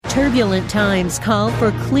Turbulent times call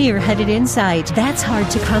for clear-headed insight. That's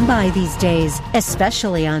hard to come by these days,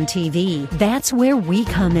 especially on TV. That's where we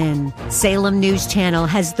come in. Salem News Channel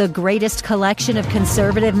has the greatest collection of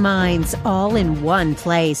conservative minds all in one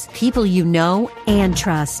place. People you know and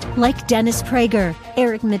trust, like Dennis Prager,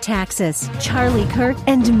 Eric Metaxas, Charlie Kirk,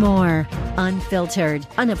 and more. Unfiltered,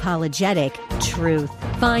 unapologetic truth.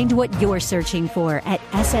 Find what you're searching for at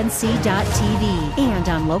snc.tv and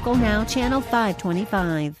on Local Now, Channel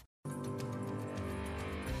 525.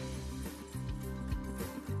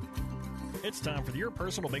 It's time for the Your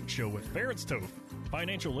Personal Bank Show with Ference Toth,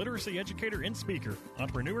 financial literacy educator and speaker,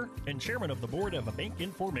 entrepreneur, and chairman of the board of a bank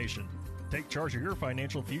in formation. Take charge of your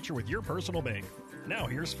financial future with Your Personal Bank. Now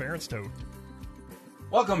here's Ference Toth.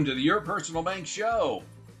 Welcome to the Your Personal Bank Show.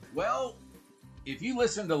 Well, if you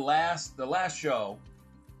listened to the last show,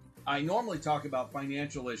 I normally talk about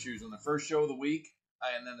financial issues on the first show of the week,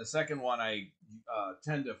 and then the second one I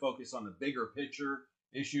tend to focus on the bigger picture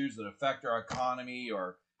issues that affect our economy,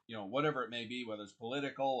 or whatever it may be, whether it's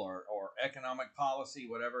political or economic policy,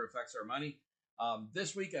 whatever affects our money.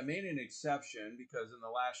 This week I made an exception because in the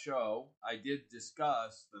last show I did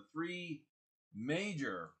discuss the three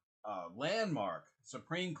major landmark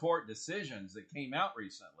Supreme Court decisions that came out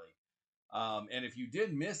recently. And if you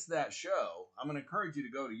did miss that show, I'm going to encourage you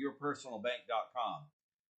to go to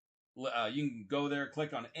yourpersonalbank.com. You can go there,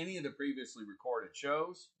 click on any of the previously recorded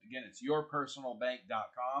shows. Again, it's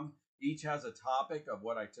yourpersonalbank.com. Each has a topic of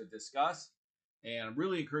what I to discuss, and I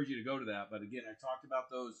really encourage you to go to that. But again, I talked about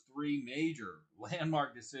those three major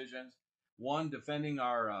landmark decisions. One, defending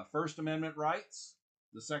our First Amendment rights.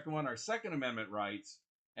 The second one, our Second Amendment rights.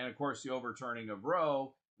 And of course, the overturning of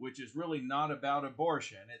Roe, which is really not about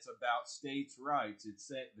abortion. It's about states' rights. It's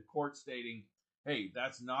the court stating, hey,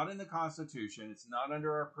 that's not in the Constitution. It's not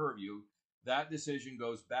under our purview. That decision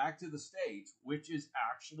goes back to the states, which is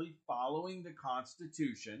actually following the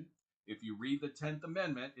Constitution. If you read the 10th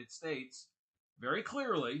Amendment, it states very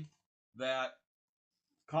clearly that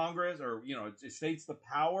Congress, or, it states the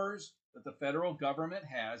powers that the federal government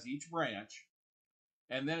has, each branch.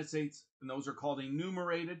 And then it states, and those are called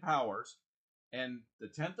enumerated powers. And the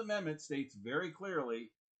 10th Amendment states very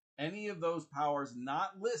clearly, any of those powers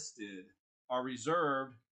not listed are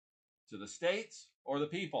reserved to the states or the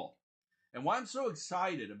people. And why I'm so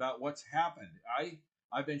excited about what's happened,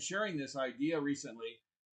 I've been sharing this idea recently.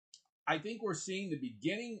 I think we're seeing the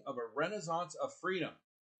beginning of a renaissance of freedom.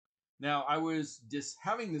 Now, I was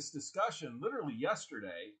having this discussion literally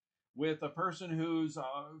yesterday with a person who's,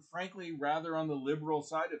 frankly, rather on the liberal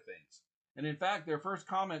side of things. And in fact, their first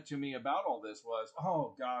comment to me about all this was,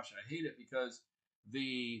 oh, gosh, I hate it because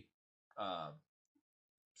the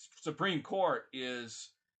Supreme Court is,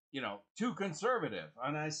 too conservative.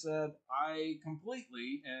 And I said, I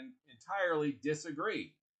completely and entirely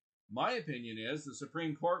disagree. My opinion is the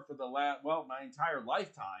Supreme Court for my entire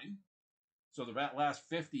lifetime, so the last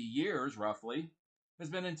 50 years roughly, has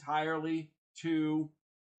been entirely too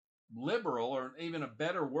liberal, or even a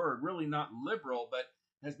better word, really not liberal, but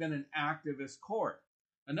has been an activist court.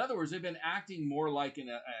 In other words, they've been acting more like an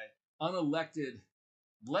unelected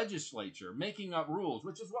legislature, making up rules,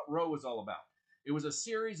 which is what Roe was all about. It was a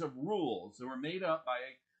series of rules that were made up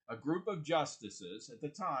by a group of justices at the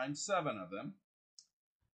time, 7 of them,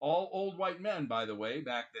 all old white men, by the way,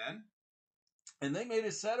 back then. And they made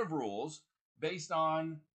a set of rules based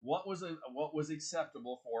on what was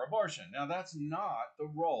acceptable for abortion. Now, that's not the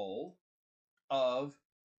role of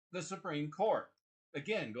the Supreme Court.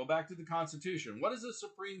 Again, go back to the Constitution. What is the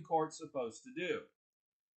Supreme Court supposed to do?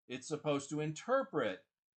 It's supposed to interpret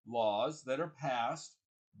laws that are passed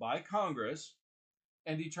by Congress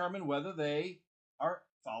and determine whether they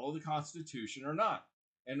follow the Constitution or not.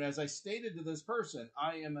 And as I stated to this person,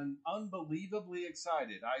 I am unbelievably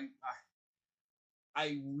excited.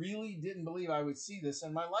 I really didn't believe I would see this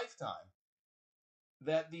in my lifetime,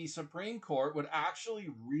 that the Supreme Court would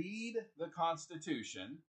actually read the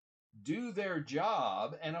Constitution, do their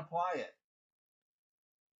job, and apply it.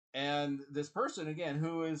 And this person, again,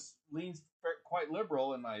 who leans quite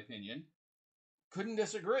liberal, in my opinion, couldn't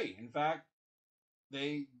disagree. In fact,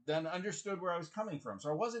 they then understood where I was coming from.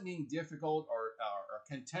 So I wasn't being difficult or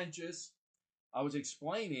contentious. I was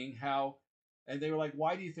explaining how, and they were like,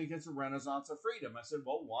 why do you think it's a renaissance of freedom? I said,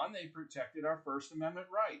 well, one, they protected our First Amendment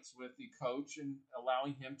rights with the coach and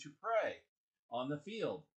allowing him to pray on the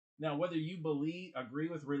field. Now, whether you agree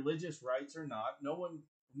with religious rights or not,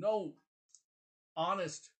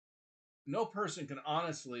 no person can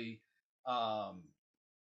honestly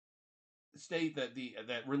state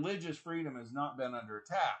that religious freedom has not been under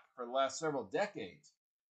attack for the last several decades.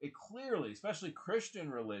 It clearly, especially Christian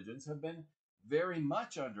religions, have been very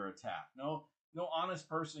much under attack. No honest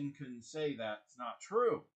person can say that's not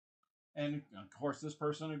true. And of course, this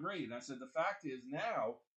person agreed. And I said, the fact is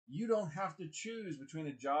now you don't have to choose between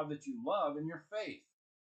a job that you love and your faith.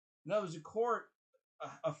 In other words, the court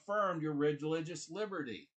affirmed your religious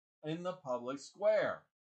liberty in the public square.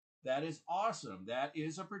 That is awesome. That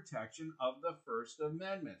is a protection of the First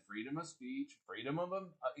Amendment, freedom of speech, freedom of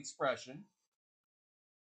expression,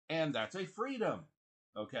 and that's a freedom.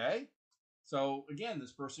 Okay? So again,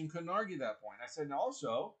 this person couldn't argue that point. I said, and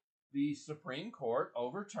also, the Supreme Court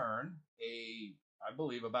overturned I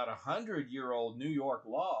believe, about 100-year-old New York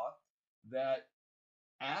law that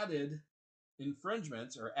added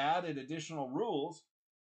infringements or added additional rules.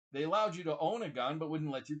 They allowed you to own a gun but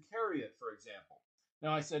wouldn't let you carry it, for example.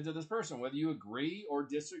 Now, I said to this person, whether you agree or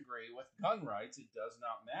disagree with gun rights, it does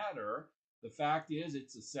not matter. The fact is,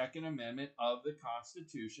 it's the Second Amendment of the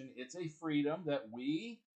Constitution. It's a freedom that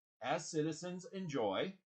we, as citizens,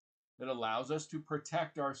 enjoy that allows us to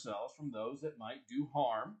protect ourselves from those that might do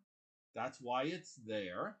harm. That's why it's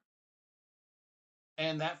there.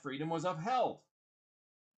 And that freedom was upheld.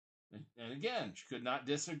 And again, she could not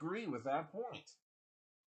disagree with that point.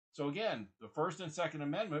 So again, the First and Second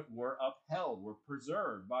Amendment were upheld, were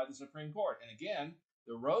preserved by the Supreme Court. And again,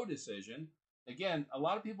 the Roe decision, again, a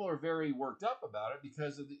lot of people are very worked up about it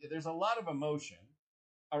because there's a lot of emotion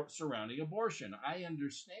surrounding abortion. I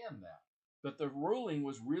understand that. But the ruling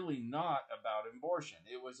was really not about abortion.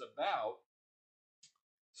 It was about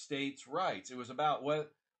states' rights. It was about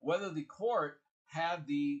whether the court had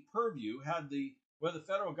the purview, whether the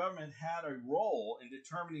federal government had a role in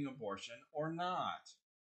determining abortion or not.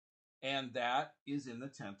 And that is in the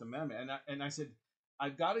 10th Amendment. And I said,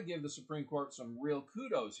 I've got to give the Supreme Court some real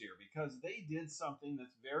kudos here because they did something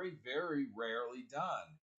that's very, very rarely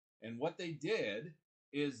done. And what they did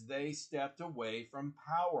is they stepped away from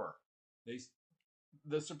power.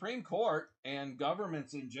 The Supreme Court and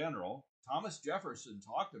governments in general, Thomas Jefferson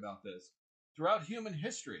talked about this, throughout human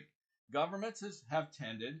history, governments have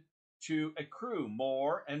tended to accrue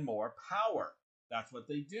more and more power. That's what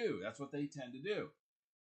they do. That's what they tend to do.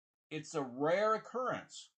 It's a rare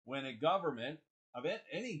occurrence when a government,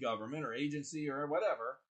 any government or agency or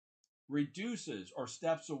whatever, reduces or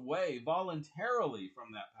steps away voluntarily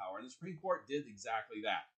from that power. And the Supreme Court did exactly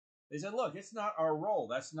that. They said, look, it's not our role.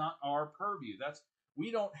 That's not our purview.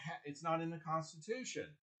 It's not in the Constitution.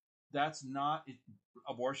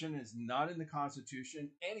 Abortion is not in the Constitution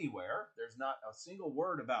anywhere. There's not a single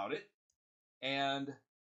word about it. And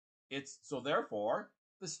so therefore,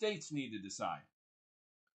 the states need to decide.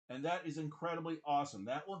 And that is incredibly awesome.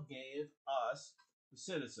 That will give us, the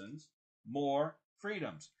citizens, more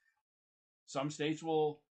freedoms. Some states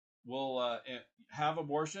will have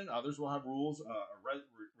abortion. Others will have rules,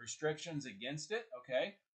 restrictions against it.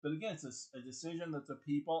 Okay, but again, it's a decision that the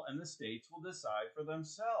people and the states will decide for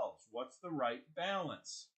themselves. What's the right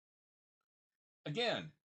balance? Again,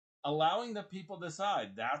 allowing the people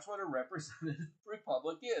decide. That's what a representative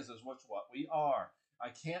republic is what we are. I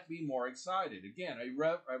can't be more excited. Again,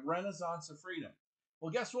 a renaissance of freedom.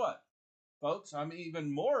 Well, guess what, folks? I'm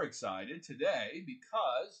even more excited today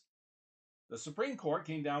because the Supreme Court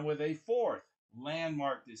came down with a fourth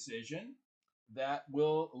landmark decision that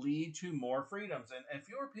will lead to more freedoms. And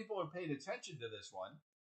fewer people have paid attention to this one.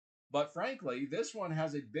 But frankly, this one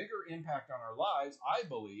has a bigger impact on our lives, I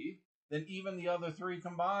believe, than even the other three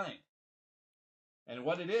combined. And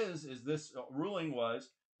what it is this ruling was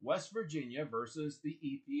West Virginia versus the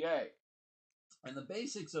EPA. And the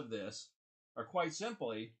basics of this are quite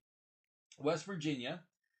simply, West Virginia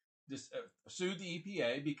sued the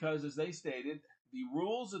EPA because, as they stated, the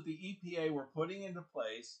rules that the EPA were putting into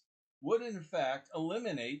place would, in fact,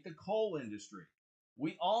 eliminate the coal industry.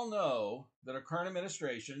 We all know that our current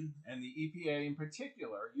administration and the EPA in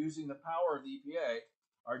particular, using the power of the EPA,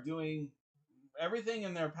 are doing everything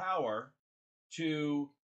in their power to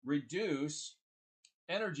reduce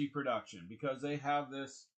energy production because they have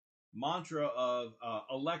this mantra of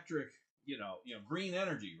electric, green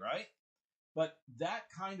energy, right? But that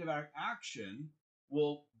kind of action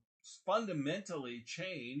will fundamentally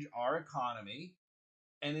change our economy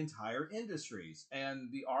and entire industries.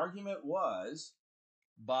 And the argument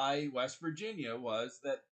by West Virginia was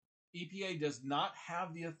that EPA does not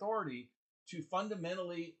have the authority to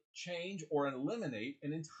fundamentally change or eliminate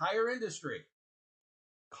an entire industry.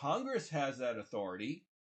 Congress has that authority,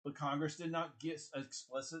 but Congress did not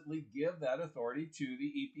explicitly give that authority to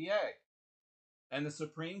the EPA. And the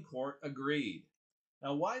Supreme Court agreed.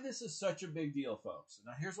 Now, why this is such a big deal, folks.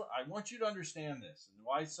 Now, here's what I want you to understand this and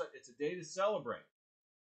why it's a day to celebrate.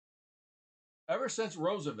 Ever since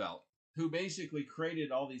Roosevelt who basically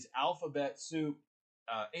created all these alphabet soup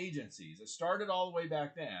agencies. It started all the way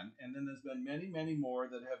back then, and then there's been many, many more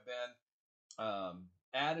that have been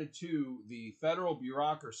added to the federal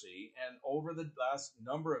bureaucracy. And over the last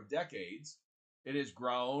number of decades, it has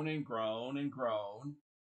grown and grown and grown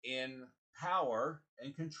in power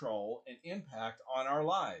and control and impact on our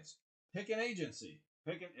lives. Pick an agency.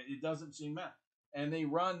 It doesn't seem matter. And they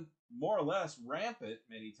run more or less rampant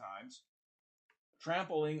many times,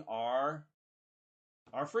 trampling our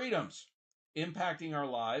freedoms, impacting our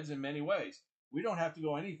lives in many ways. We don't have to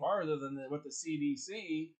go any farther than what the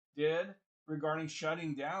CDC did regarding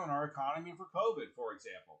shutting down our economy for COVID, for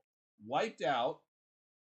example. Wiped out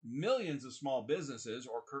millions of small businesses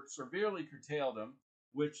or severely curtailed them,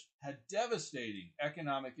 which had devastating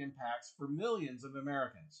economic impacts for millions of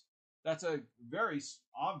Americans. That's a very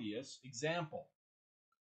obvious example.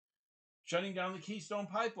 Shutting down the Keystone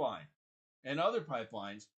Pipeline and other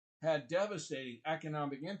pipelines had devastating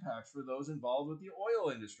economic impacts for those involved with the oil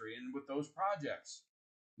industry and with those projects.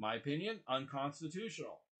 My opinion,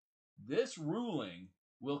 unconstitutional. This ruling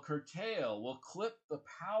will clip the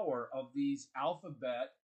power of these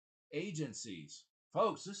alphabet agencies.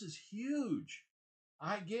 Folks, this is huge.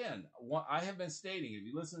 I have been stating, if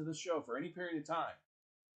you listen to this show for any period of time,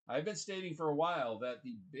 I've been stating for a while that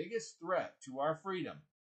the biggest threat to our freedom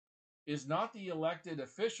is not the elected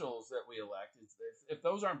officials that we elect. If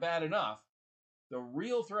those aren't bad enough, the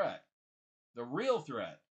real threat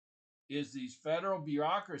is these federal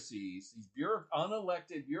bureaucracies, these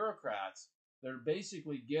unelected bureaucrats that are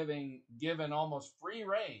basically given almost free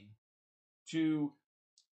rein to,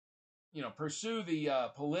 pursue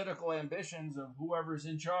the political ambitions of whoever's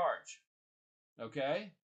in charge.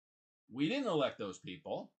 Okay? We didn't elect those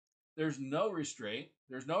people. There's no restraint.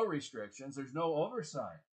 There's no restrictions. There's no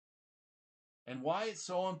oversight. And why it's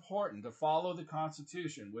so important to follow the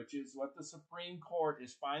Constitution, which is what the Supreme Court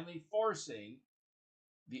is finally forcing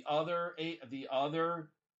the other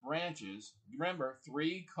branches. Remember,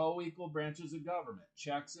 3 co-equal branches of government,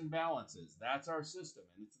 checks and balances. That's our system,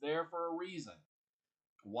 and it's there for a reason.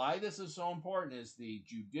 Why this is so important is the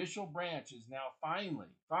judicial branch is now finally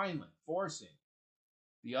forcing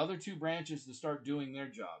the other 2 branches to start doing their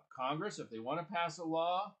job. Congress, if they want to pass a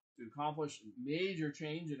law to accomplish major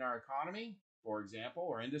change in our economy, for example,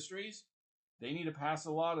 or industries, they need to pass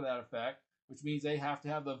a law to that effect, which means they have to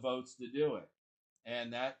have the votes to do it.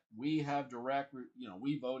 And that we have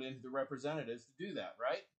we vote into the representatives to do that,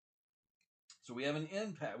 right? So we have an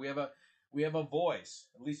impact. We have a voice,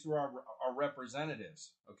 at least through our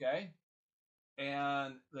representatives, okay?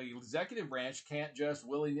 And the executive branch can't just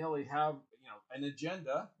willy-nilly have, an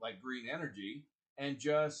agenda like green energy and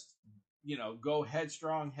just, go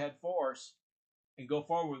headstrong, head force and go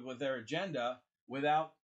forward with their agenda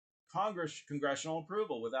without congressional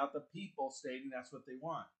approval, without the people stating that's what they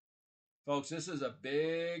want. Folks, this is a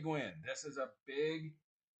big win. This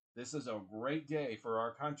is a great day for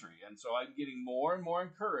our country. And so I'm getting more and more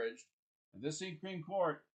encouraged. And this Supreme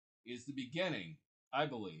Court is the beginning, I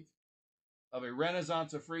believe, of a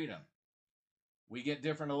renaissance of freedom. We get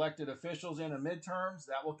different elected officials in midterms.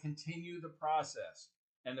 That will continue the process.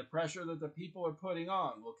 And the pressure that the people are putting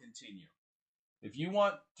on will continue. If you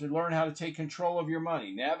want to learn how to take control of your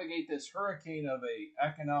money, navigate this hurricane of a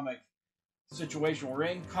economic situation we're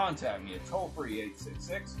in, contact me at toll-free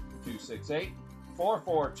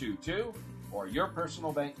 866-268-4422 or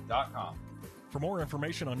yourpersonalbank.com. For more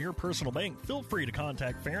information on Your Personal Bank, feel free to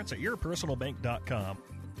contact Ference at yourpersonalbank.com.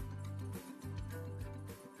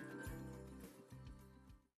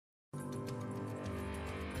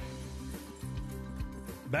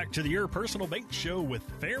 Back to the Your Personal Bank Show with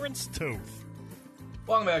Ference Toth.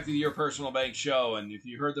 Welcome back to the Your Personal Bank Show. And if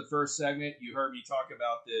you heard the first segment, you heard me talk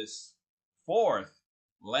about this 4th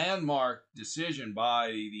landmark decision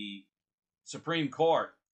by the Supreme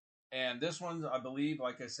Court. And this one, I believe,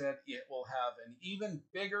 like I said, it will have an even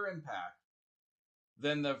bigger impact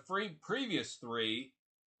than the previous 3,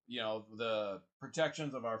 the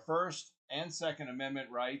protections of our First and Second Amendment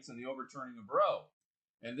rights and the overturning of Roe.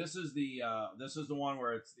 And this is the one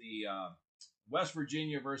where it's the West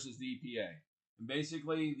Virginia versus the EPA. And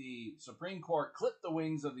basically, the Supreme Court clipped the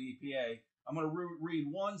wings of the EPA. I'm going to read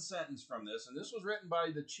one sentence from this, and this was written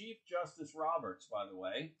by the Chief Justice Roberts, by the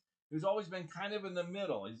way, who's always been kind of in the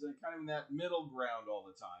middle. He's kind of in that middle ground all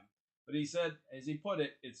the time. But he said, as he put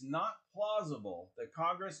it, it's not plausible that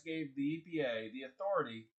Congress gave the EPA the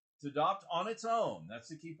authority to adopt on its own, that's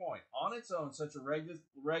the key point, on its own such a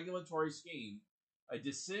regulatory scheme. A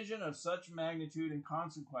decision of such magnitude and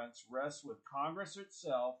consequence rests with Congress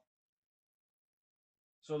itself.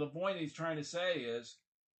 So the point he's trying to say is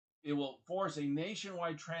it will force a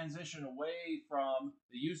nationwide transition away from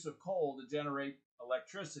the use of coal to generate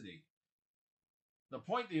electricity. The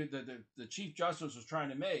point the Chief Justice was trying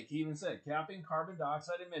to make, he even said, capping carbon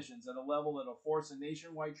dioxide emissions at a level that will force a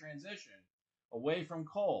nationwide transition away from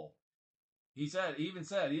coal. He even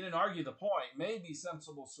said, he didn't argue the point, may be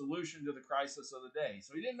sensible solution to the crisis of the day.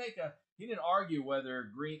 So he didn't argue whether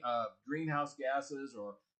greenhouse gases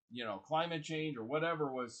or, climate change or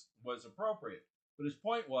whatever was appropriate. But his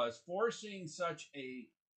point was forcing such a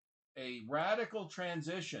radical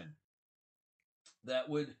transition that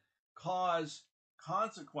would cause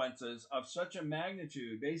consequences of such a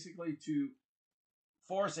magnitude, basically to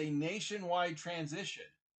force a nationwide transition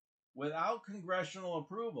without congressional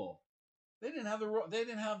approval. They didn't have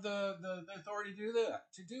the authority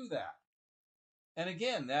to do that. And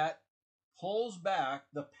again, that pulls back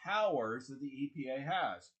the powers that the EPA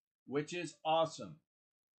has, which is awesome.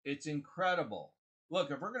 It's incredible. Look,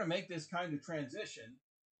 if we're going to make this kind of transition,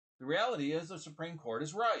 the reality is the Supreme Court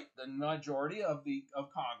is right. The majority of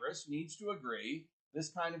Congress needs to agree this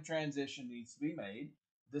kind of transition needs to be made.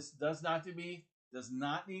 This does not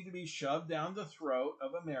need to be shoved down the throat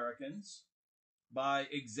of Americans by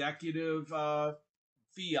executive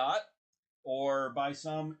fiat or by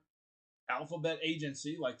some alphabet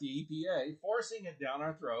agency like the EPA forcing it down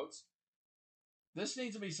our throats. This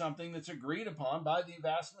needs to be something that's agreed upon by the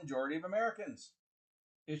vast majority of Americans.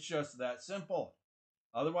 It's just that simple.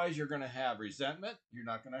 Otherwise, you're going to have resentment, you're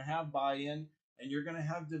not going to have buy-in, and you're going to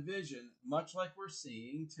have division, much like we're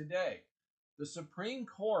seeing today. The Supreme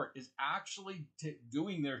Court is actually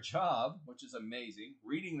doing their job, which is amazing,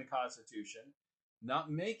 reading the Constitution,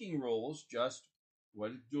 not making rules, just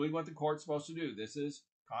doing what the court's supposed to do. This is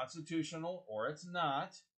constitutional or it's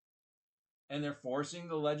not. And they're forcing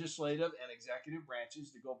the legislative and executive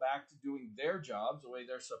branches to go back to doing their jobs the way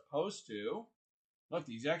they're supposed to. Look,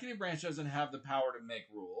 the executive branch doesn't have the power to make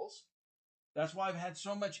rules. That's why I've had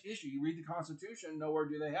so much issue. You read the Constitution, nowhere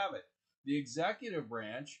do they have it. The executive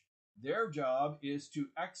branch, their job is to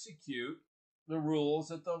execute the rules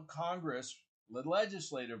that the Congress, the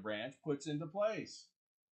legislative branch, puts into place.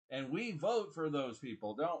 And we vote for those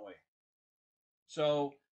people, don't we?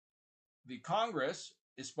 So the Congress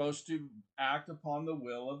is supposed to act upon the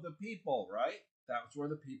will of the people, right? That's where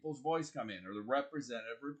the people's voice come in, or the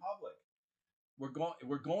representative republic.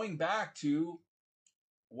 We're going back to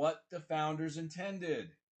what the founders intended,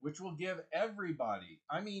 which will give everybody,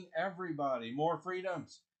 more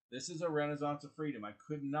freedoms. This is a renaissance of freedom. I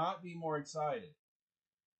could not be more excited.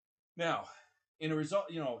 Now, in a result,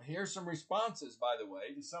 here's some responses, by the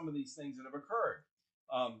way, to some of these things that have occurred.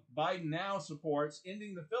 Biden now supports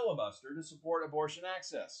ending the filibuster to support abortion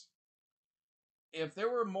access. If there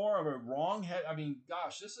were more of a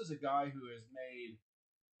this is a guy who has made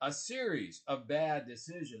a series of bad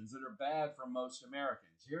decisions that are bad for most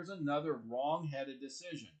Americans. Here's another wrong-headed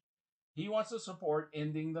decision. He wants to support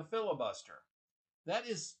ending the filibuster. That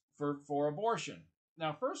is for abortion.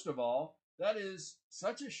 Now, first of all, that is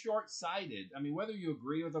such a short-sighted, whether you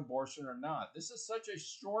agree with abortion or not, this is such a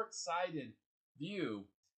short-sighted view.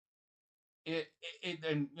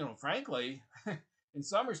 Frankly, in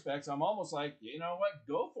some respects, I'm almost like, you know what,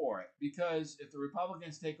 go for it. Because if the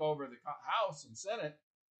Republicans take over the House and Senate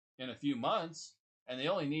in a few months, and they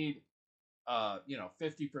only need,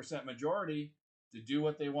 50% majority to do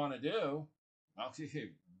what they want to do, well,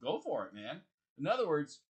 go for it, man. In other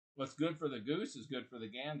words, what's good for the goose is good for the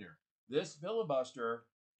gander. This filibuster,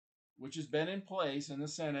 which has been in place in the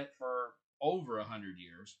Senate for over 100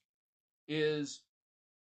 years, is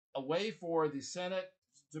a way for the Senate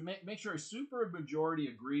to make sure a supermajority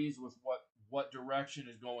agrees with what direction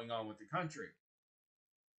is going on with the country.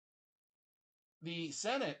 The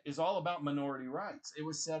Senate is all about minority rights. It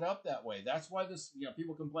was set up that way. That's why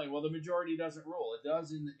people complain, well, the majority doesn't rule. It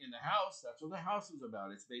does in the House. That's what the House is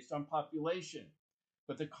about. It's based on population.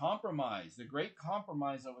 But the great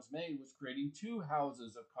compromise that was made was creating two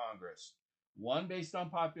houses of Congress. One based on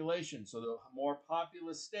population, so the more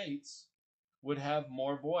populous states would have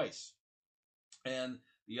more voice. And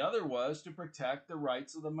the other was to protect the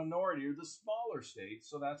rights of the minority or the smaller states.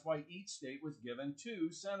 So that's why each state was given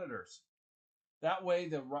 2 senators. That way,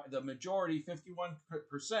 the majority,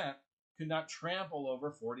 51%, could not trample over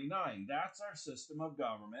 49. That's our system of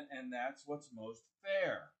government, and that's what's most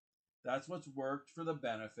fair. That's what's worked for the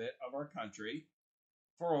benefit of our country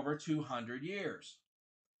for over 200 years.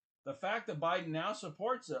 The fact that Biden now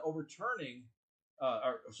supports it,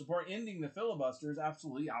 ending the filibuster is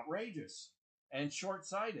absolutely outrageous and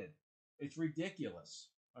short-sighted. It's ridiculous,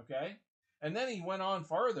 okay? And then he went on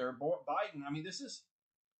further. Biden,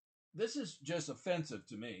 this is just offensive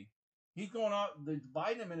to me. He's going out. The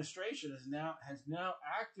Biden administration has now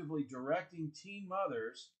actively directing teen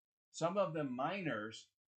mothers, some of them minors,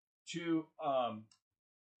 to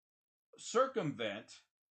circumvent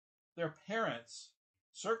their parents,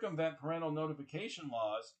 circumvent parental notification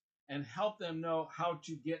laws, and help them know how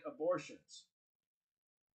to get abortions.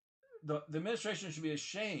 The administration should be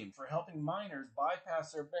ashamed for helping minors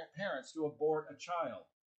bypass their parents to abort a child.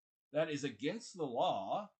 That is against the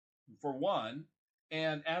law, for one,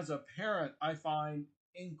 and as a parent, I find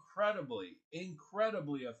incredibly,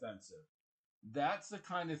 incredibly offensive. That's the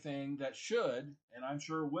kind of thing that should, and I'm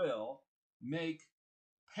sure will, make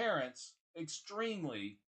parents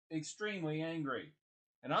extremely, extremely angry.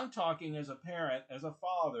 And I'm talking as a parent, as a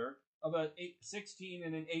father of a 16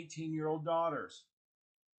 and an 18-year-old daughters.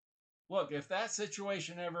 Look, if that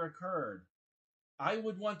situation ever occurred, I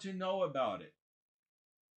would want to know about it.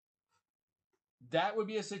 That would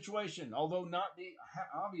be a situation, although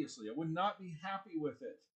obviously, I would not be happy with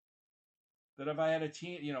it. That if I had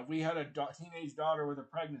we had a teenage daughter with a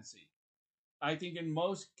pregnancy, I think in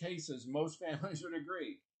most cases, most families would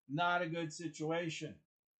agree, not a good situation.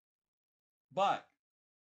 But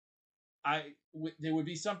there would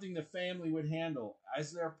be something the family would handle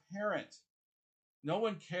as their parent. No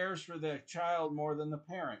one cares for the child more than the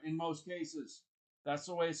parent in most cases. That's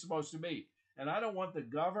the way it's supposed to be. And I don't want the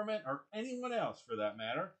government or anyone else, for that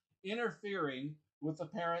matter, interfering with the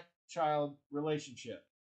parent-child relationship.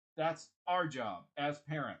 That's our job as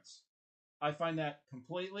parents. I find that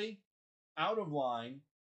completely out of line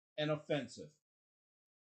and offensive.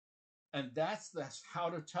 And that's the how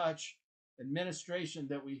to touch administration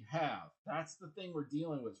that we have. That's the thing we're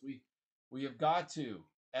dealing with. We have got to,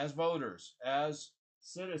 as voters, as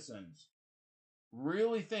citizens,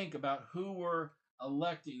 really think about who we're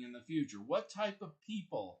electing in the future. What type of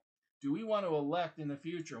people do we want to elect in the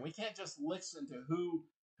future? And we can't just listen to who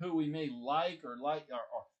we may like or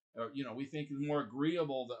we think is more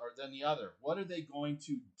agreeable than the other. What are they going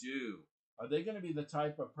to do? Are they going to be the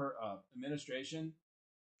type of administration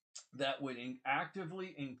that would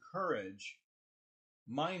actively encourage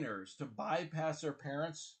minors to bypass their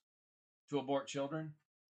parents to abort children?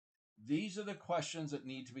 These are the questions that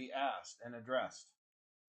need to be asked and addressed.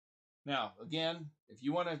 Now, again, if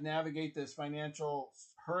you want to navigate this financial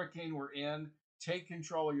hurricane we're in, take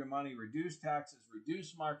control of your money, reduce taxes,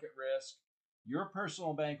 reduce market risk, your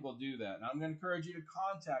personal bank will do that. And I'm going to encourage you to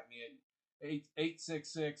contact me at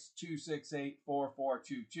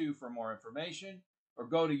 866-268-4422 for more information, or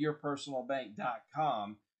go to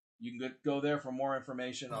yourpersonalbank.com. You can go there for more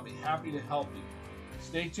information. I'll be happy to help you.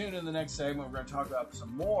 Stay tuned in the next segment. We're going to talk about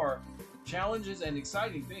some more challenges and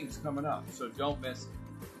exciting things coming up, so don't miss it.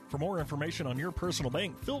 For more information on Your Personal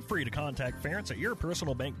Bank, feel free to contact Ference at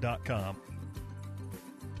yourpersonalbank.com.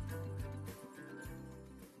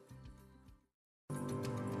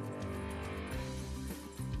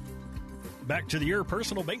 Back to the Your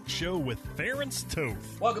Personal Bank Show with Ference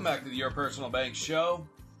Toth. Welcome back to the Your Personal Bank Show.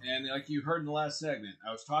 And like you heard in the last segment,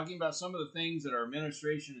 I was talking about some of the things that our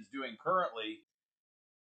administration is doing currently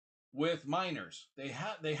with minors. They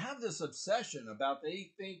have this obsession about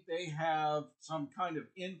they think they have some kind of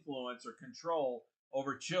influence or control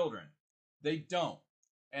over children. They don't.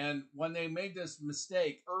 And when they made this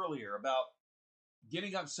mistake earlier about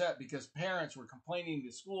getting upset because parents were complaining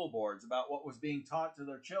to school boards about what was being taught to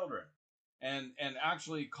their children, and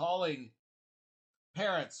actually calling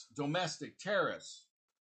parents domestic terrorists,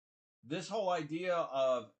 this whole idea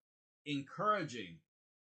of encouraging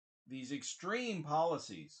these extreme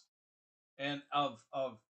policies and of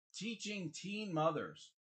teaching teen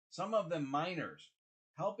mothers, some of them minors,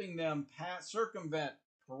 helping them circumvent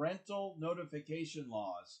parental notification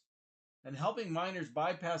laws, and helping minors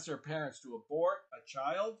bypass their parents to abort a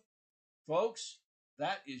child, folks,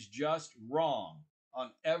 that is just wrong on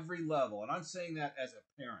every level. And I'm saying that as a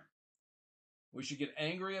parent. We should get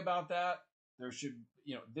angry about that.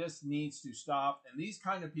 This needs to stop. And these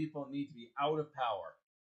kind of people need to be out of power.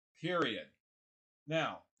 Period.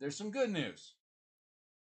 Now, there's some good news.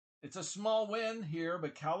 It's a small win here,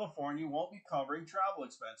 but California won't be covering travel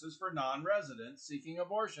expenses for non-residents seeking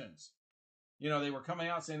abortions. They were coming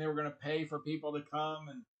out saying they were going to pay for people to come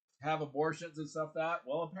and have abortions and stuff like that.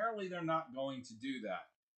 Well, apparently they're not going to do that.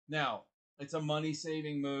 Now, it's a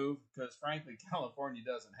money-saving move because, frankly, California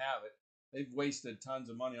doesn't have it. They've wasted tons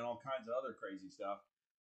of money on all kinds of other crazy stuff.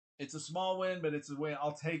 It's a small win, but it's a win.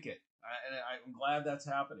 I'll take it. And I'm glad that's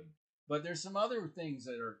happening. But there's some other things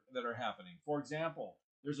that are happening. For example,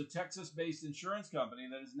 there's a Texas-based insurance company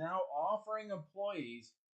that is now offering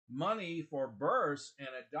employees money for births and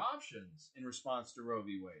adoptions in response to Roe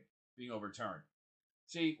v. Wade being overturned.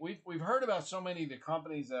 See, we've heard about so many of the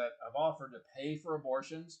companies that have offered to pay for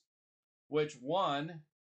abortions, which one,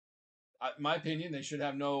 my opinion, they should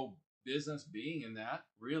have no business being in that,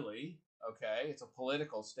 really. Okay, it's a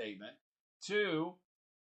political statement. Two,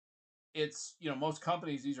 it's, most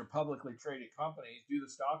companies, these are publicly traded companies. Do the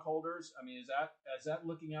stockholders, I mean, is that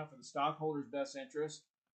looking out for the stockholders' best interest,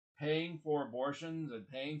 paying for abortions and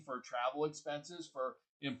paying for travel expenses for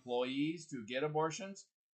employees to get abortions?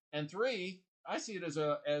 And three, I see it as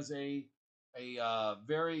a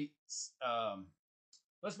very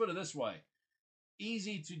let's put it this way,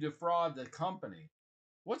 easy to defraud the company.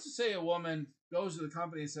 What's to say a woman goes to the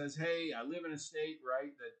company and says, hey, I live in a state,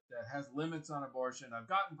 right, that has limits on abortion. I've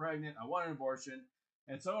gotten pregnant. I want an abortion.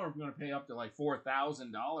 And some are going to pay up to like $4,000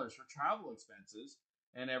 for travel expenses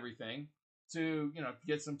and everything to,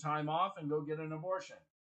 get some time off and go get an abortion.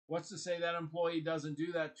 What's to say that employee doesn't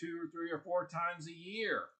do that 2 or 3 or 4 times a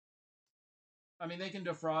year? I mean, they can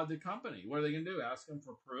defraud the company. What are they going to do? Ask them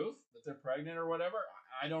for proof that they're pregnant or whatever?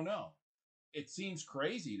 I don't know. It seems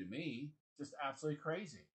crazy to me, just absolutely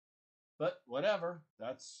crazy. But whatever,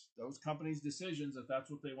 that's those companies' decisions. If that's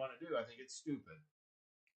what they want to do, I think it's stupid.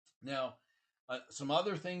 Now, some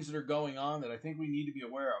other things that are going on that I think we need to be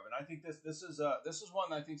aware of, and I think this is one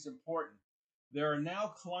that I think is important. There are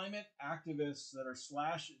now climate activists that are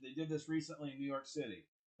slashing. They did this recently in New York City.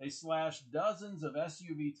 They slashed dozens of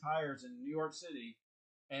SUV tires in New York City,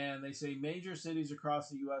 and they say major cities across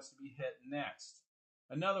the U.S. to be hit next.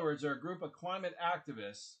 In other words, they're a group of climate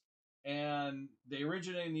activists, and they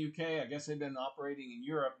originate in the UK. I guess they've been operating in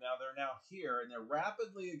Europe. Now they're here, and they're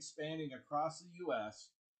rapidly expanding across the U.S.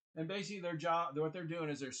 And basically, what they're doing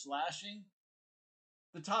is they're slashing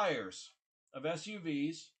the tires of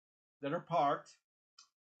SUVs that are parked,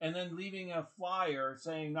 and then leaving a flyer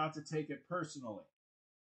saying not to take it personally.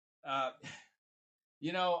 I'm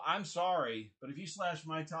sorry, but if you slash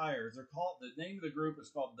my tires, the name of the group is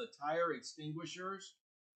called the Tire Extinguishers.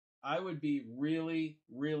 I would be really,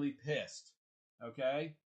 really pissed.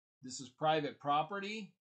 Okay? This is private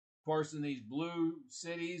property. Of course, in these blue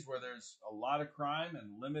cities where there's a lot of crime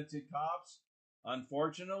and limited cops,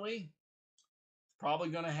 unfortunately, it's probably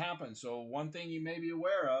going to happen. So one thing you may be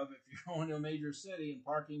aware of, if you're going to a major city and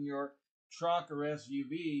parking your truck or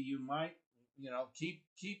SUV, you might,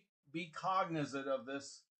 be cognizant of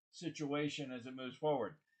this situation as it moves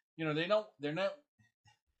forward.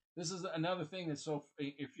 This is another thing that's so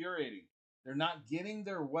infuriating. They're not getting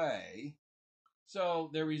their way, so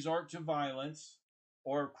they resort to violence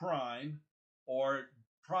or crime or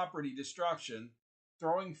property destruction,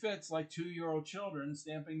 throwing fits like 2-year-old children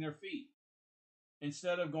stamping their feet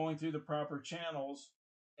instead of going through the proper channels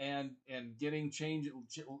and getting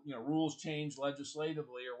rules changed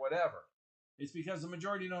legislatively or whatever. It's because the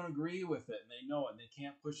majority don't agree with it, and they know it, and they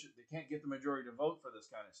can't push it. They can't get the majority to vote for this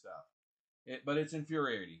kind of stuff. But it's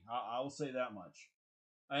infuriating. I will say that much.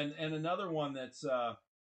 And another one that's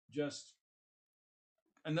just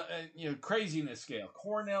craziness scale.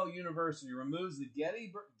 Cornell University removes the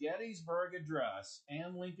Gettysburg Address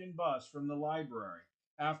and Lincoln bust from the library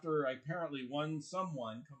after apparently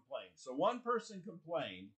someone complained. So one person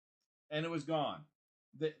complained, and it was gone.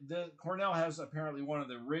 The Cornell has apparently one of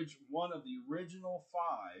the original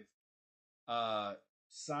 5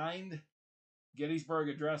 signed Gettysburg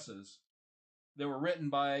addresses that were written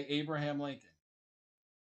by Abraham Lincoln,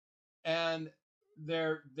 and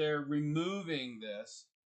they're removing this.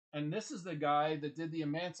 And this is the guy that did the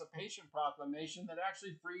Emancipation Proclamation that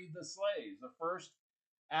actually freed the slaves, the first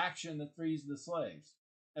action that frees the slaves,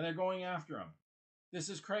 and they're going after him. This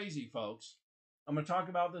is crazy, folks. I'm going to talk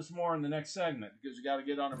about this more in the next segment because we got to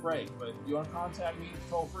get on a break. But if you want to contact me,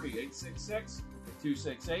 toll free,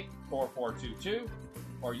 866-268-4422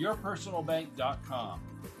 or yourpersonalbank.com.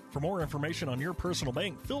 For more information on Your Personal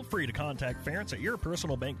Bank, feel free to contact Ference at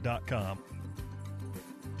yourpersonalbank.com.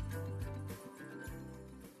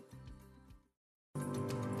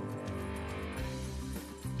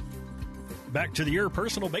 Back to the Your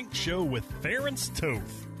Personal Bank Show with Ference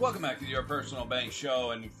Toth. Welcome back to the Your Personal Bank Show.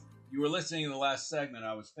 And if you were listening to the last segment,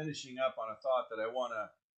 I was finishing up on a thought that I want to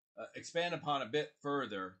expand upon a bit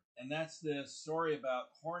further. And that's this story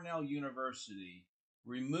about Cornell University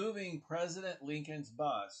removing President Lincoln's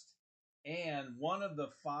bust and one of the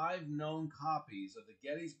 5 known copies of the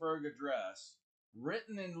Gettysburg Address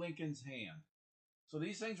written in Lincoln's hand. So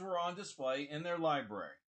these things were on display in their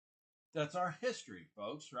library. That's our history,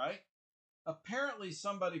 folks, right? Apparently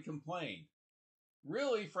somebody complained.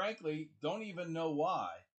 Really, frankly, don't even know why,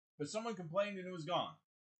 but someone complained and it was gone.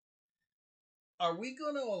 Are we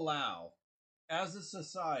going to allow, as a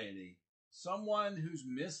society, someone who's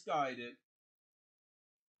misguided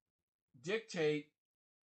dictate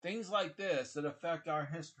Things like this that affect our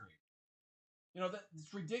history.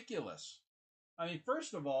 It's ridiculous. I mean,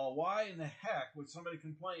 first of all, why in the heck would somebody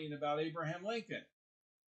complain about Abraham Lincoln?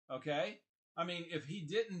 Okay? I mean, if he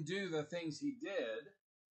didn't do the things he did,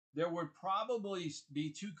 there would probably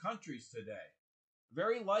be two countries today.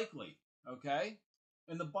 Very likely. Okay?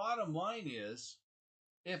 And the bottom line is,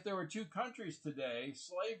 if there were two countries today,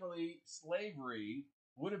 slavery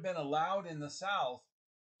would have been allowed in the South.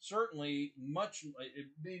 Certainly, it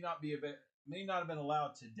may not have been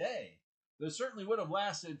allowed today. But it certainly would have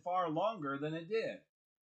lasted far longer than it did.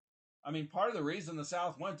 I mean, part of the reason the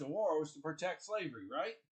South went to war was to protect slavery,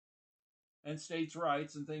 right? And states'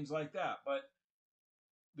 rights and things like that. But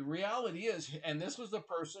the reality is, and this was the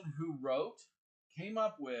person who wrote, came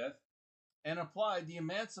up with, and applied the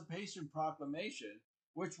Emancipation Proclamation,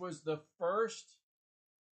 which was the first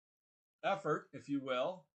effort, if you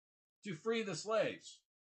will, to free the slaves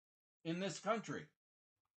in this country.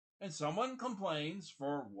 And someone complains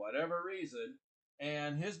for whatever reason,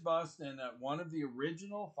 and his bust in one of the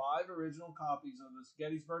five original copies of the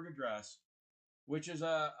Gettysburg Address, which is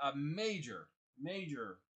a major,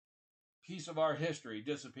 major piece of our history,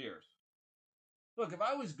 disappears. Look, if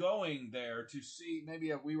I was going there to see, maybe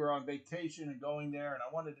if we were on vacation and going there and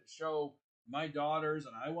I wanted to show my daughters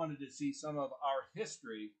and I wanted to see some of our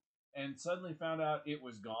history and suddenly found out it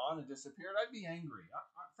was gone and disappeared, I'd be angry.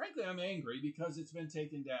 Frankly, I'm angry because it's been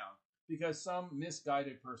taken down, because some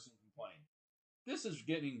misguided person complained. This is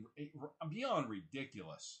getting beyond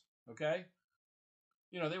ridiculous, okay?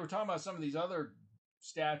 They were talking about some of these other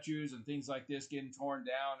statues and things like this getting torn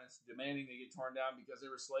down and demanding they get torn down because they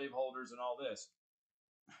were slaveholders and all this.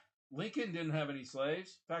 Lincoln didn't have any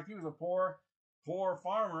slaves. In fact, he was a poor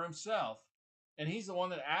farmer himself. And he's the one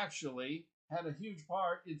that actually had a huge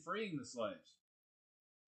part in freeing the slaves.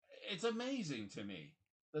 It's amazing to me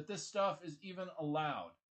that this stuff is even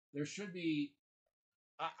allowed. There should be,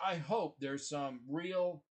 I hope there's some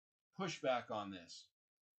real pushback on this.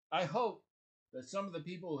 I hope that some of the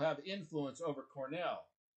people who have influence over Cornell,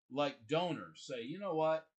 like donors, say, you know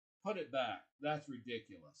what, put it back. That's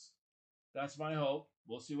ridiculous. That's my hope.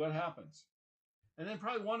 We'll see what happens. And then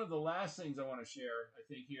probably one of the last things I want to share, I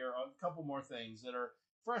think here, are a couple more things that are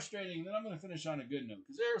frustrating. Then I'm going to finish on a good note,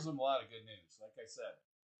 because there's a lot of good news, like I said.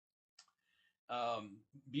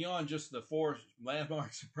 Beyond just the 4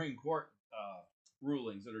 landmark Supreme Court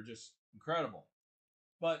rulings that are just incredible.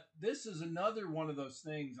 But this is another one of those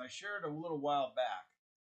things I shared a little while back.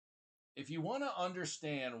 If you want to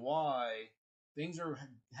understand why things are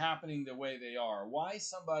happening the way they are, why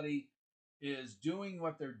somebody is doing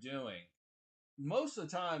what they're doing, most of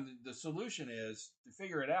the time the solution is, to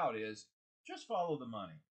figure it out, is just follow the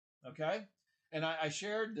money. Okay? And I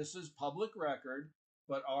shared, this is public record,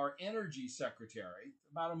 but our energy secretary,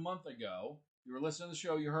 about a month ago, you were listening to the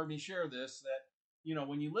show, you heard me share this, that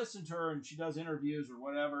when you listen to her and she does interviews or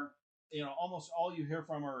whatever, almost all you hear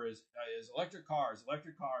from her is electric cars.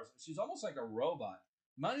 She's almost like a robot.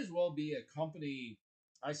 Might as well be a company.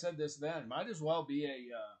 I said this then. Might as well be a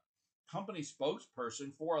company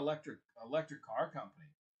spokesperson for electric car company.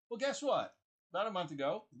 Well, guess what? About a month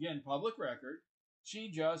ago, again, public record,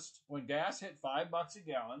 she just, when gas hit $5 a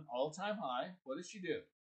gallon, all-time high, what did she do?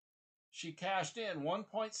 She cashed in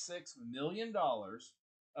 $1.6 million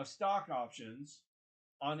of stock options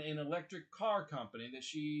on an electric car company that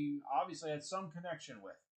she obviously had some connection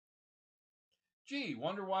with. Gee,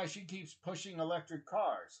 wonder why she keeps pushing electric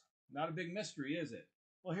cars. Not a big mystery, is it?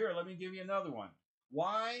 Well, here, let me give you another one.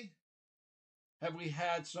 Why have we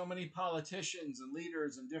had so many politicians and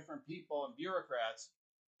leaders and different people and bureaucrats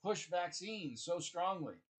push vaccines so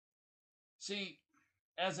strongly? See,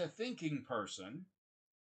 as a thinking person,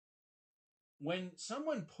 when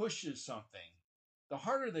someone pushes something, the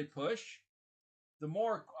harder they push, the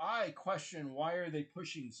more I question, why are they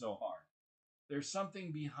pushing so hard? There's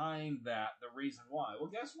something behind that, the reason why.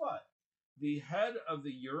 Well, guess what? The head of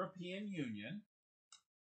the European Union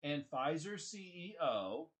and Pfizer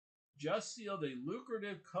CEO just sealed a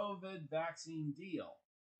lucrative COVID vaccine deal.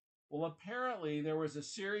 Well, apparently there was a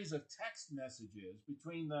series of text messages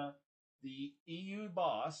between the EU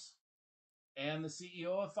boss and the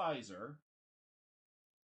CEO of Pfizer,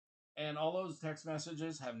 and all those text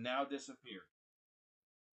messages have now disappeared.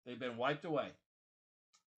 They've been wiped away.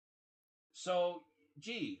 So,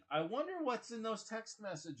 gee, I wonder what's in those text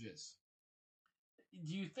messages.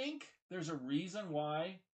 Do you think there's a reason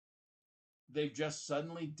why they've just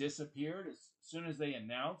suddenly disappeared as soon as they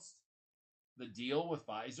announced the deal with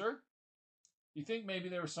Pfizer? You think maybe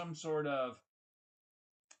there was some sort of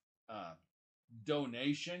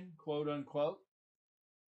donation, quote unquote?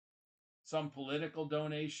 some political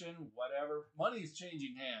donation, whatever. Money is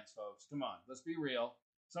changing hands, folks. Come on, let's be real.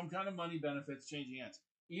 Some kind of money benefits changing hands.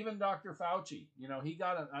 Even Dr. Fauci, he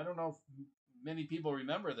got I don't know if many people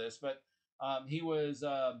remember this, but he was,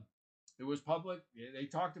 it was public. They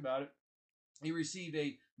talked about it. He received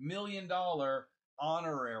 $1 million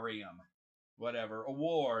honorarium, whatever,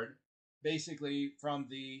 award, basically from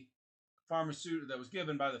the pharmaceutical, that was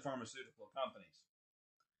given by the pharmaceutical companies.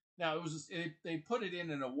 Now, they put it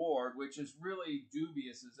in an award, which is really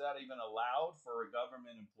dubious. Is that even allowed for a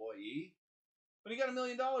government employee? But he got $1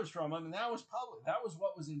 million from him, and that was public. That was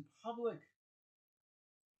what was in public.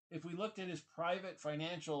 If we looked at his private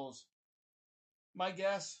financials, my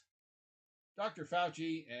guess, Dr.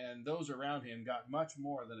 Fauci and those around him got much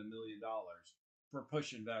more than $1 million for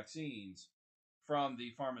pushing vaccines from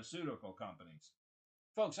the pharmaceutical companies.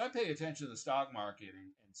 Folks, I pay attention to the stock market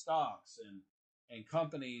and stocks and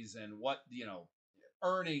companies and what,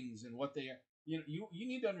 earnings and what they are. You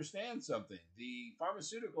need to understand something. The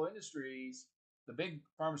pharmaceutical industries, the big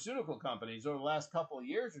pharmaceutical companies over the last couple of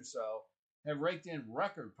years or so have raked in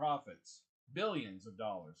record profits, billions of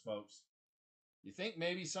dollars, folks. You think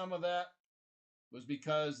maybe some of that was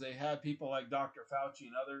because they had people like Dr. Fauci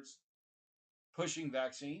and others pushing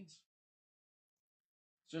vaccines?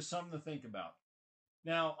 It's just something to think about.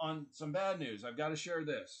 Now, on some bad news, I've got to share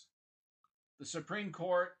this. The Supreme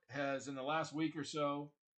Court has, in the last week or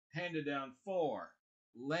so, handed down 4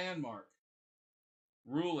 landmark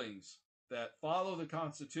rulings that follow the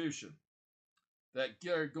Constitution, that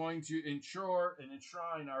are going to ensure and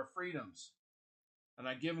enshrine our freedoms. And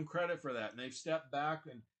I give them credit for that. And they've stepped back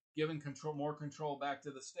and given more control back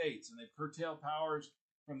to the states. And they've curtailed powers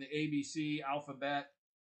from the ABC, alphabet,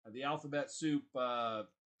 the alphabet soup,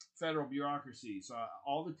 federal bureaucracy. So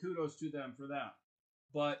all the kudos to them for that.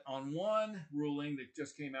 But on one ruling that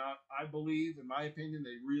just came out, I believe, in my opinion,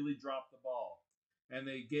 they really dropped the ball. And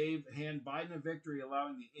they gave Biden a victory,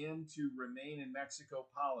 allowing the "in to remain in Mexico"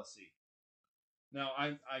 policy. Now,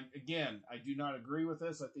 I do not agree with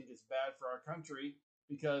this. I think it's bad for our country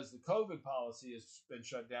because the COVID policy has been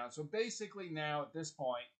shut down. So basically now, at this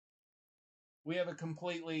point, we have a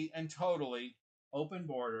completely and totally open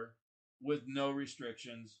border with no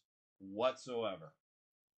restrictions whatsoever.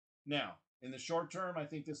 Now, in the short term, I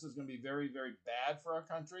think this is going to be very, very bad for our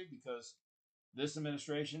country because this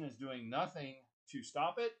administration is doing nothing to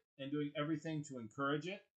stop it and doing everything to encourage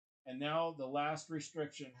it. And now the last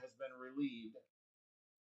restriction has been relieved.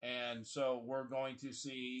 And so we're going to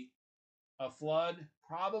see a flood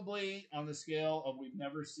probably on the scale of we've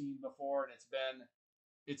never seen before. And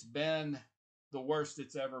it's been the worst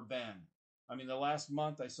it's ever been. I mean, the last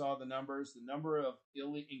month I saw the numbers, the number of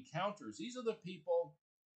illegal encounters. These are the people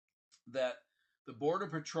that the Border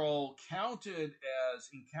Patrol counted as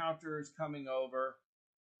encounters coming over.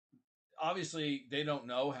 Obviously, they don't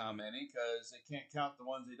know how many because they can't count the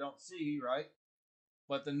ones they don't see, right?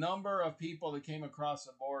 But the number of people that came across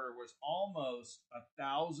the border was almost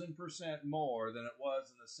 1,000% more than it was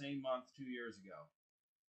in the same month 2 years ago.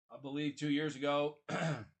 I believe 2 years ago,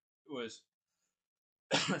 it was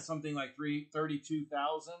something like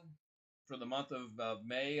 32,000 for the month of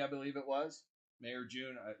May, I believe it was. May or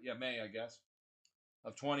June. May, I guess,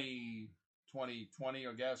 of 2020,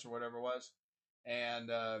 I guess, or whatever it was. And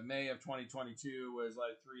May of 2022 was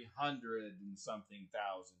like 300 and something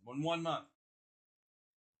thousand. In 1 month.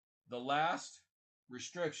 The last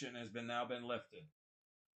restriction has now been lifted.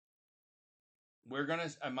 We're going to,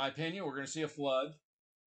 in my opinion, we're going to see a flood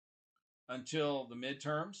until the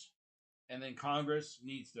midterms. And then Congress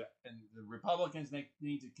needs to, and the Republicans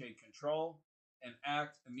need to take control and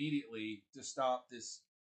act immediately to stop this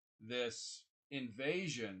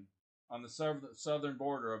invasion on the southern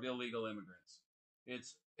border of illegal immigrants.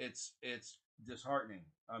 It's disheartening.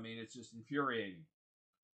 I mean, it's just infuriating.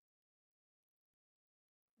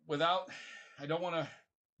 I don't want to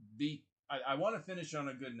I want to finish on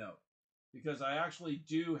a good note because I actually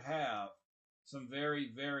do have some very,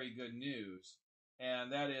 very good news.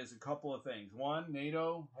 And that is a couple of things. One,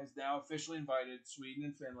 NATO has now officially invited Sweden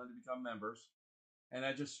and Finland to become members. And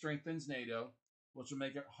that just strengthens NATO, which will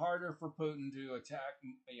make it harder for Putin to attack.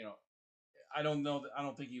 I don't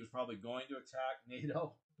think he was probably going to attack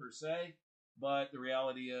NATO per se, but the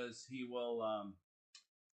reality is he will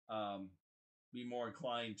be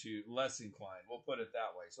less inclined. We'll put it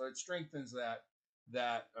that way. So it strengthens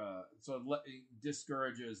that it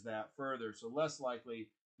discourages that further. So less likely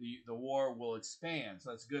the war will expand.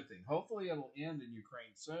 So that's a good thing. Hopefully it'll end in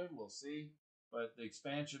Ukraine soon. We'll see. But the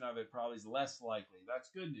expansion of it probably is less likely. That's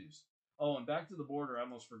good news. Oh, and back to the border, I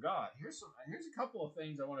almost forgot. Here's a couple of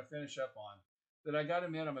things I want to finish up on that I got to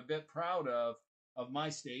admit I'm a bit proud of of my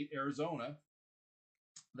state, Arizona,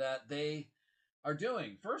 that they are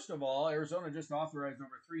doing. First of all, Arizona just authorized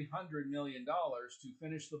over $300 million to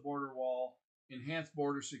finish the border wall, enhance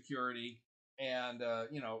border security, and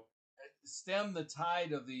stem the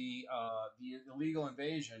tide of the illegal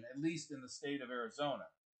invasion, at least in the state of Arizona.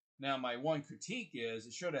 Now, my one critique is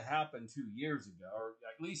it should have happened 2 years ago, or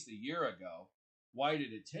at least a year ago. Why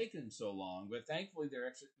did it take them so long? But thankfully, they're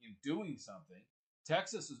actually doing something.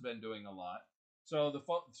 Texas has been doing a lot. So the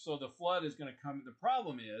flood is going to come. The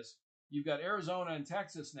problem is you've got Arizona and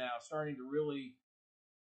Texas now starting to really,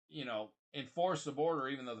 enforce the border,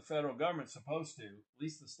 even though the federal government's supposed to. At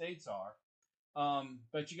least the states are.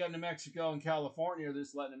 But you got New Mexico and California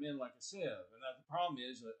that's letting them in like a sieve. And the problem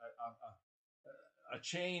is a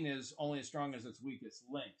chain is only as strong as its weakest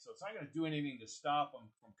link. So it's not going to do anything to stop them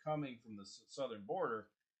from coming from the southern border.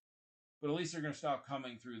 But at least they're going to stop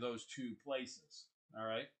coming through those two places. All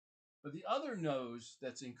right. But the other nose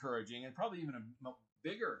that's encouraging, and probably even a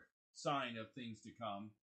bigger sign of things to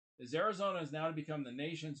come, is Arizona is now to become the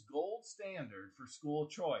nation's gold standard for school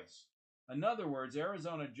choice. In other words,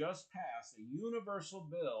 Arizona just passed a universal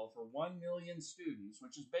bill for 1 million students,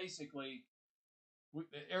 which is basically,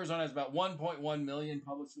 Arizona has about 1.1 million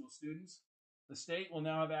public school students. The students will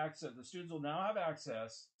now have access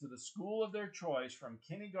to the school of their choice from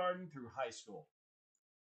kindergarten through high school.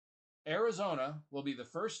 Arizona will be the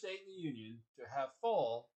first state in the union to have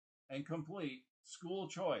full and complete school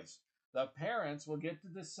choice. The parents will get to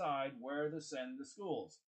decide where to send the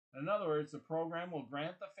schools. In other words, the program will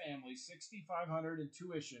grant the family $6,500 in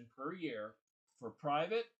tuition per year for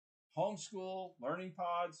private, homeschool, learning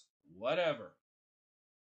pods, whatever.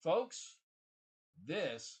 Folks,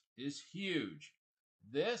 this is huge.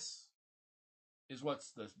 This is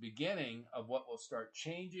what's the beginning of what will start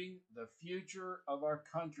changing the future of our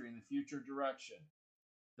country in the future direction.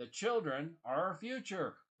 The children are our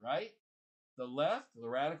future, right? The left, the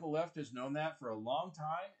radical left, has known that for a long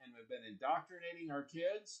time and have been indoctrinating our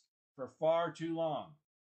kids for far too long.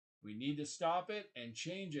 We need to stop it and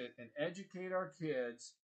change it and educate our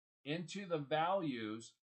kids into the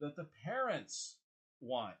values that the parents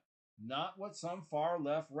want, not what some far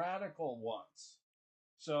left radical wants.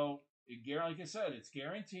 So, like I said, it's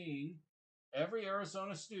guaranteeing every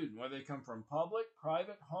Arizona student, whether they come from public,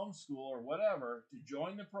 private, homeschool, or whatever, to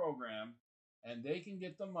join the program, and they can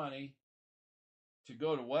get the money to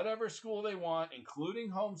go to whatever school they want,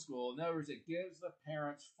 including homeschool. In other words, it gives the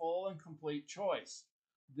parents full and complete choice.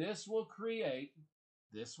 This will create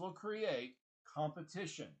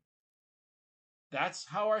competition. That's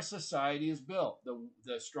how our society is built.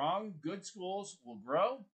 The strong, good schools will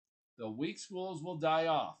grow. The weak schools will die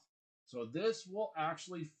off. So this will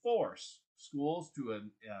actually force schools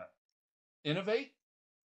to innovate,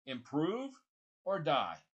 improve, or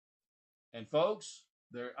die. And folks,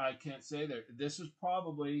 I can't say that this is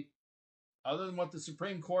probably, other than what the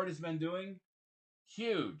Supreme Court has been doing,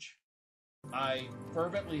 huge. I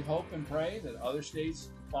fervently hope and pray that other states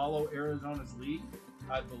follow Arizona's lead.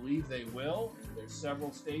 I believe they will. There's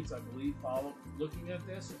several states I believe looking at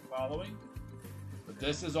this and following. But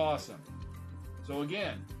this is awesome. So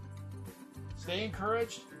again, stay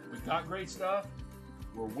encouraged. We've got great stuff.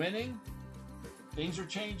 We're winning. Things are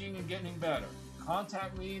changing and getting better.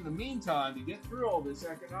 Contact me in the meantime to get through all this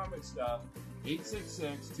economic stuff.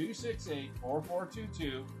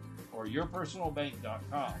 866-268-4422 or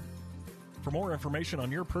yourpersonalbank.com. For more information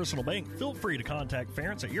on Your Personal Bank, feel free to contact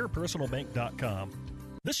Ference at yourpersonalbank.com.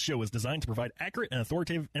 This show is designed to provide accurate and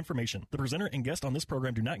authoritative information. The presenter and guest on this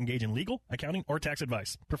program do not engage in legal, accounting, or tax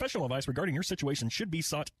advice. Professional advice regarding your situation should be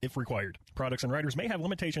sought if required. Products and riders may have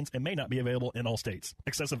limitations and may not be available in all states.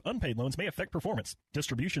 Excessive unpaid loans may affect performance.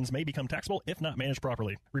 Distributions may become taxable if not managed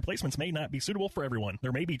properly. Replacements may not be suitable for everyone.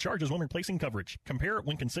 There may be charges when replacing coverage. Compare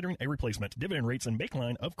when considering a replacement. Dividend rates and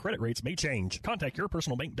baseline of credit rates may change. Contact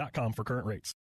yourpersonalbank.com for current rates.